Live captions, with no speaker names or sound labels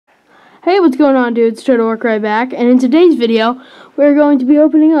Hey, what's going on, dudes? Turtlework right back, and in today's video, we're going to be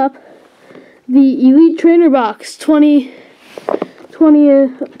opening up the Elite Trainer Box 20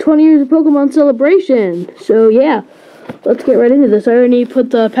 years of Pokemon Celebration. So yeah, let's get right into this. I already put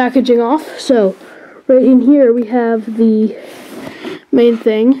the packaging off, so right in here we have the main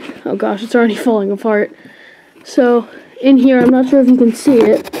thing. Oh gosh, it's already falling apart. So in here, I'm not sure if you can see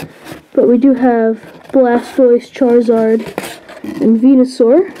it, but we do have Blastoise, Charizard, and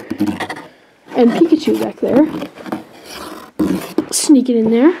Venusaur. And Pikachu back there. Sneak it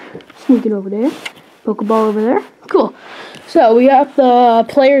in there. Sneak it over there. Pokeball over there. Cool. So we got the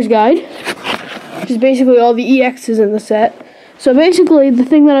player's guide, which is basically all the EXs in the set. So basically, the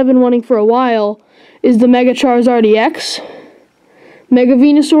thing that I've been wanting for a while is the Mega Charizard EX, Mega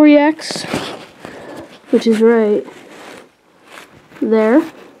Venusaur EX, which is right there.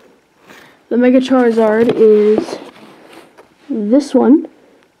 The Mega Charizard is this one.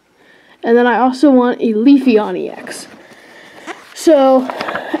 And then I also want a Leafeon EX. So,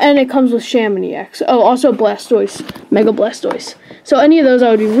 and it comes with Shaman EX. Oh, also Blastoise, Mega Blastoise. So any of those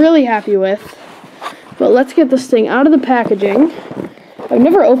I would be really happy with. But let's get this thing out of the packaging. I've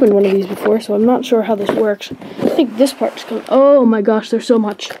never opened one of these before, so I'm not sure how this works. I think this part's coming. Oh my gosh, there's so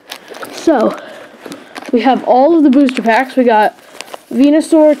much. So, we have all of the booster packs. We got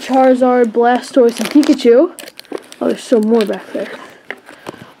Venusaur, Charizard, Blastoise, and Pikachu. Oh, there's so more back there.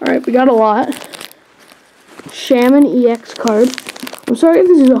 Alright, we got a lot. Shaman EX card. I'm sorry if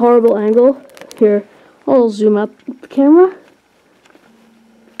this is a horrible angle. Here, I'll zoom out the camera.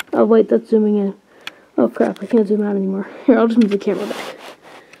 Oh wait, that's zooming in. Oh crap, I can't zoom out anymore. Here, I'll just move the camera back.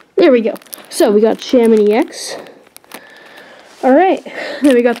 There we go. So, we got Shaman EX. Alright,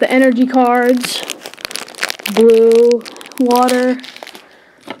 then we got the energy cards. Blue, water.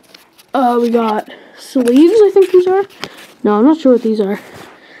 We got sleeves, I think these are. No, I'm not sure what these are.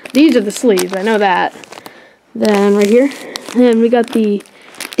 These are the sleeves, I know that. Then right here, and we got the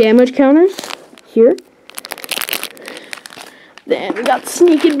damage counters here. Then we got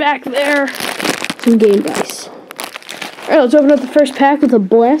sneaking back there some Game Dice. Alright, let's open up the first pack with a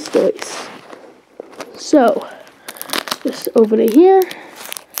Blastoise. So, just open it here.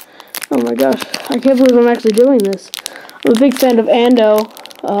 Oh my gosh, I can't believe I'm actually doing this. I'm a big fan of Ando,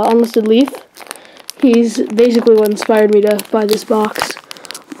 Unlisted Leaf. He's basically what inspired me to buy this box.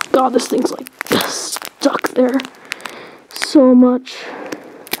 God, this thing's like stuck there so much.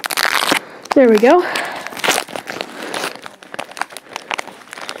 There we go.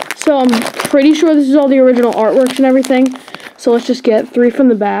 So I'm pretty sure this is all the original artworks and everything. So let's just get 3 from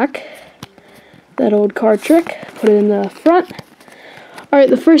the back. That old card trick. Put it in the front. Alright,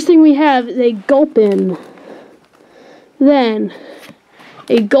 the first thing we have is a Gulpin. Then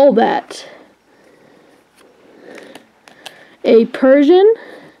a Golbat. A Persian.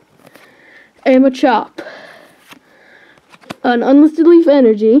 A Machop, an Unlisted Leaf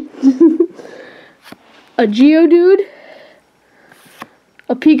Energy, a Geodude,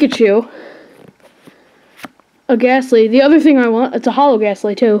 a Pikachu, a Ghastly. The other thing I want, it's a Holo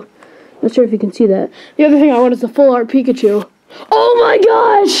Ghastly too. Not sure if you can see that. The other thing I want is the Full Art Pikachu. Oh my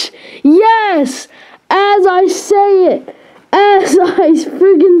gosh! Yes! As I say it! As I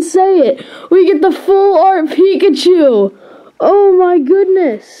friggin' say it! We get the Full Art Pikachu! Oh my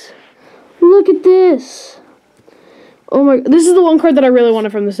goodness! Look at this. Oh my, this is the one card that I really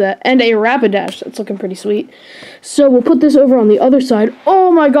wanted from the set. And a Rapidash. That's looking pretty sweet. So we'll put this over on the other side.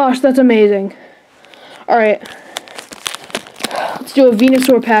 Oh my gosh, that's amazing. Alright. Let's do a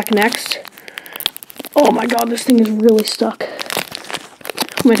Venusaur pack next. Oh my god, this thing is really stuck.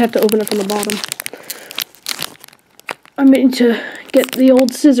 I might have to open it from the bottom. I need to get the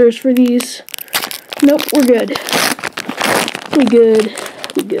old scissors for these. Nope, we're good. We good.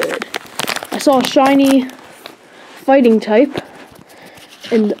 We good. I saw a shiny fighting type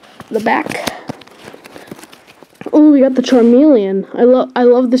in the back. Oh, we got the Charmeleon. I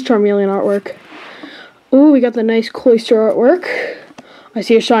love this Charmeleon artwork. Oh, we got the nice Cloyster artwork. I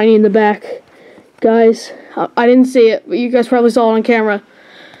see a shiny in the back. Guys, I didn't see it, but you guys probably saw it on camera.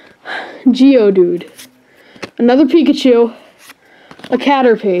 Geodude. Another Pikachu. A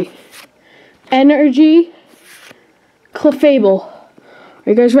Caterpie. Energy. Clefable. Are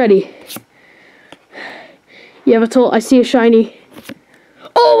you guys ready? Yeah, I see a shiny.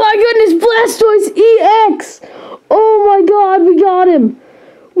 Oh my goodness, Blastoise EX! Oh my god, we got him!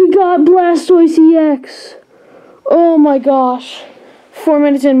 We got Blastoise EX! Oh my gosh. 4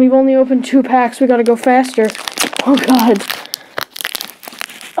 minutes in, we've only opened 2 packs. We gotta go faster. Oh god.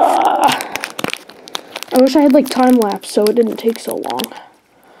 I wish I had like time lapse so it didn't take so long.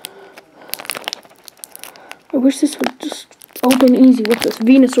 I wish this would just open easy with this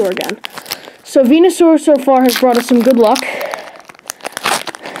Venusaur again. So Venusaur so far has brought us some good luck.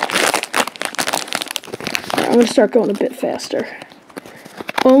 I'm going to start going a bit faster.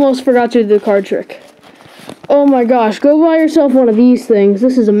 Almost forgot to do the card trick. Oh my gosh, go buy yourself one of these things.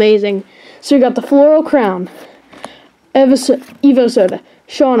 This is amazing. So you got the Floral Crown, Evo Soda,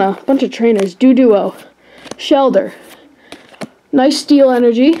 Shauna, bunch of trainers, Duo, Shelder, nice Steel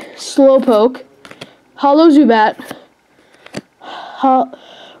Energy, Slowpoke, Holo Zubat,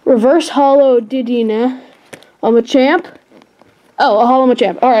 Reverse Holo Didina, a Machamp. Oh, a Holo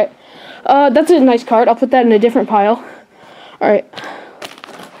Machamp. Alright. That's a nice card. I'll put that in a different pile. Alright.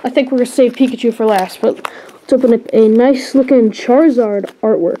 I think we're going to save Pikachu for last, but let's open up a nice looking Charizard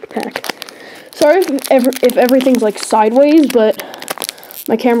artwork pack. Sorry if everything's like sideways, but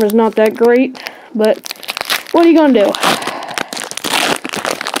my camera's not that great. But what are you going to do?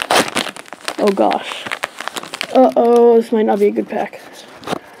 Oh gosh. Uh-oh, this might not be a good pack.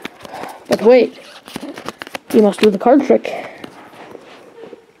 But wait. You must do the card trick.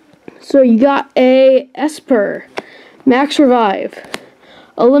 So you got a Esper, Max Revive,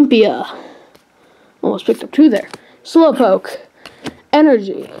 Olympia, almost picked up two there, Slowpoke,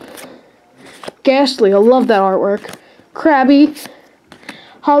 Energy, Ghastly, I love that artwork, Krabby,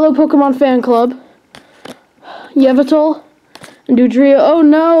 Holo Pokemon Fan Club, Yveltal, and Dugtrio. Oh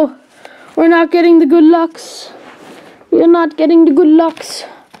no, we're not getting the good lucks. We are not getting the good lucks.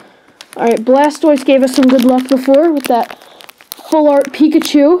 Alright, Blastoise gave us some good luck before with that full art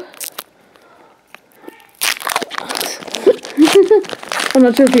Pikachu. I'm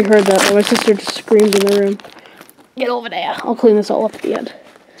not sure if you heard that, but my sister just screamed in the room. Get over there. I'll clean this all up at the end.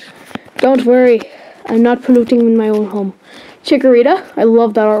 Don't worry. I'm not polluting in my own home. Chikorita. I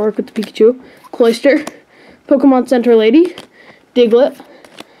love that artwork with the Pikachu. Cloyster. Pokemon Center Lady. Diglett.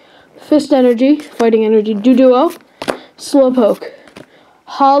 Fist Energy. Fighting Energy. Duo. Slowpoke.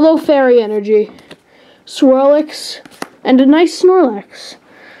 Holo Fairy Energy. Swirlix. And a nice Snorlax.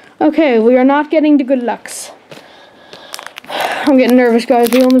 Okay, we are not getting the good lucks. I'm getting nervous, guys.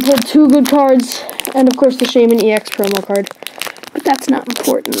 We only pulled two good cards, and of course the Shaman EX promo card. But that's not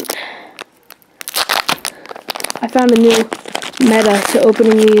important. I found a new meta to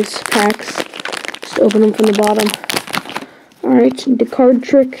opening these packs. Just open them from the bottom. Alright, the card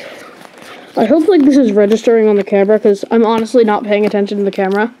trick. I hope like this is registering on the camera, because I'm honestly not paying attention to the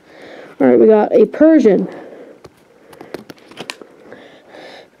camera. Alright, we got a Persian.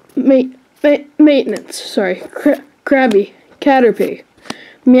 Maintenance. Sorry. Krabby. Caterpie,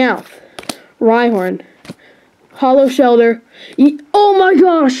 Meowth, Rhyhorn, Holo Shelder. Oh my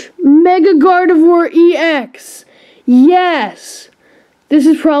gosh! Mega Gardevoir EX! Yes! This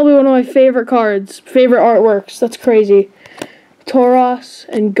is probably one of my favorite cards, favorite artworks. That's crazy. Tauros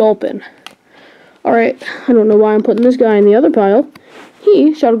and Gulpin. Alright, I don't know why I'm putting this guy in the other pile.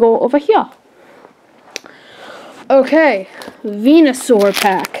 He shall go over here. Okay, Venusaur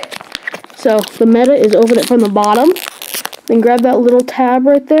pack. So, the meta is open it from the bottom. Then grab that little tab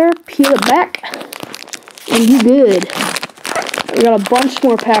right there, peel it back, and you good. We got a bunch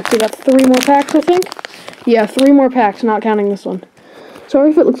more packs. We got 3 more packs, I think. Yeah, 3 more packs, not counting this one. Sorry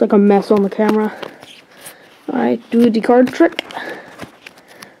if it looks like a mess on the camera. Alright, do the card trick.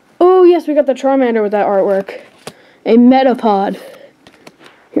 Oh, yes, we got the Charmander with that artwork. A Metapod.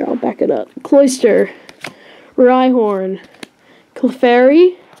 Here, I'll back it up. Cloyster. Rhyhorn.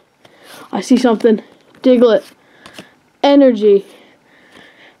 Clefairy. I see something. Diglett. Energy,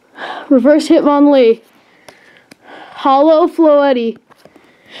 Reverse Hitmonlee, Holo Floetti,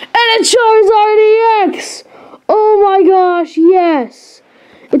 and a Charizard EX! Oh my gosh, yes!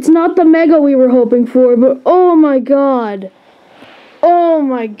 It's not the Mega we were hoping for, but oh my god. Oh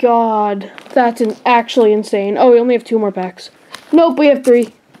my god. That's actually insane. Oh, we only have 2 more packs. Nope, we have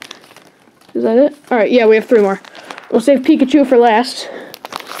 3. Is that it? Alright, yeah, we have 3 more. We'll save Pikachu for last.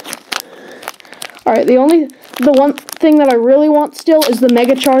 Alright, the one thing that I really want still is the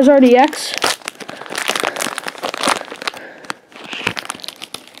Mega Charizard EX.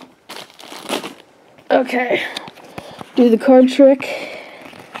 Okay. Do the card trick.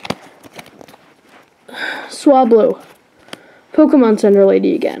 Swablu. Pokemon Center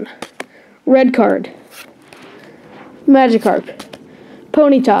Lady again. Red card. Magikarp.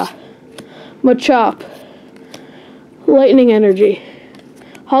 Ponyta. Machop. Lightning Energy.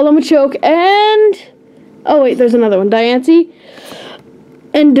 Holo Machoke, and... oh, wait, there's another one. Diancie,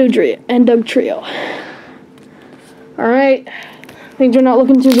 and Dugtrio. Alright. Things are not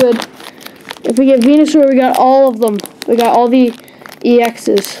looking too good. If we get Venusaur, we got all of them. We got all the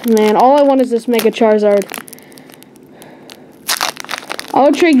EXs. Man, all I want is this Mega Charizard. I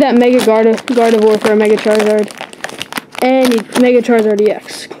would trade that Mega Gardevoir for a Mega Charizard. Any Mega Charizard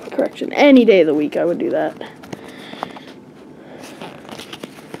EX. Correction. Any day of the week I would do that.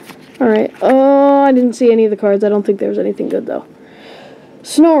 Alright. Oh, I didn't see any of the cards. I don't think there was anything good, though.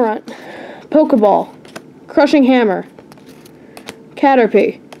 Snorunt. Pokeball. Crushing Hammer.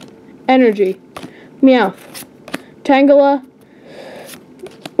 Caterpie. Energy. Meowth. Tangela.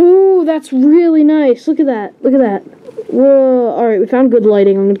 Ooh, that's really nice. Look at that. Look at that. Whoa. Alright, we found good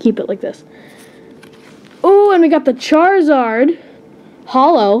lighting. I'm going to keep it like this. Ooh, and we got the Charizard.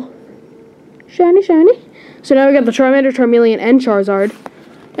 Hollow. Shiny, shiny. So now we got the Charmander, Charmeleon, and Charizard.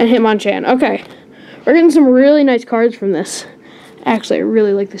 And Hitmonchan. Okay. We're getting some really nice cards from this. Actually, I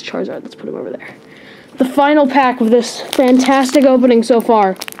really like this Charizard. Let's put him over there. The final pack of this fantastic opening so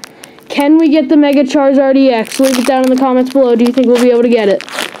far. Can we get the Mega Charizard EX? Leave it down in the comments below. Do you think we'll be able to get it?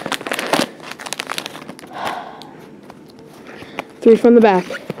 3 from the back.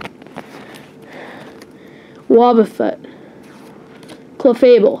 Wobbuffet.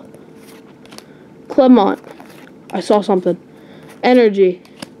 Clefable. Clemont. I saw something. Energy.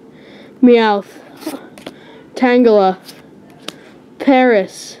 Meowth. Tangela.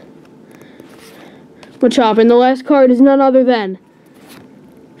 Paris. Machop. And the last card is none other than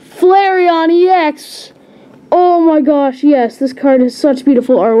Flareon EX. Oh my gosh, yes. This card has such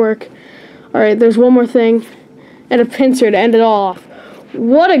beautiful artwork. Alright, there's one more thing. And a pincer to end it all off.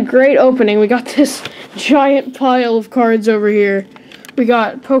 What a great opening. We got this giant pile of cards over here. We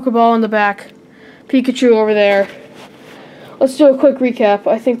got Pokeball in the back. Pikachu over there. Let's do a quick recap.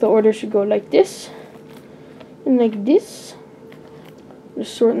 I think the order should go like this. And like this.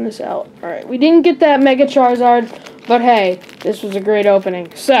 Just sorting this out. Alright, we didn't get that Mega Charizard, but hey, this was a great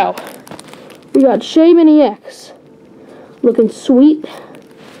opening. So, we got Shaman EX. Looking sweet.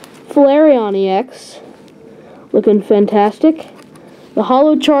 Flareon EX. Looking fantastic. The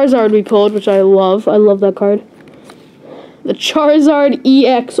Hollow Charizard we pulled, which I love. I love that card. The Charizard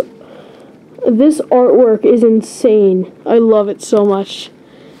EX. This artwork is insane. I love it so much.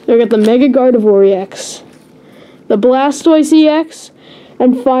 Then we got the Mega Gardevoir EX. The Blastoise EX.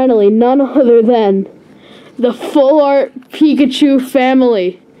 And finally, none other than the Full Art Pikachu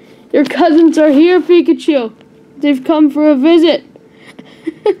family. Your cousins are here, Pikachu. They've come for a visit.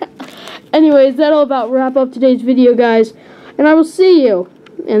 Anyways, that'll about wrap up today's video, guys. And I will see you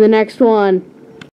in the next one.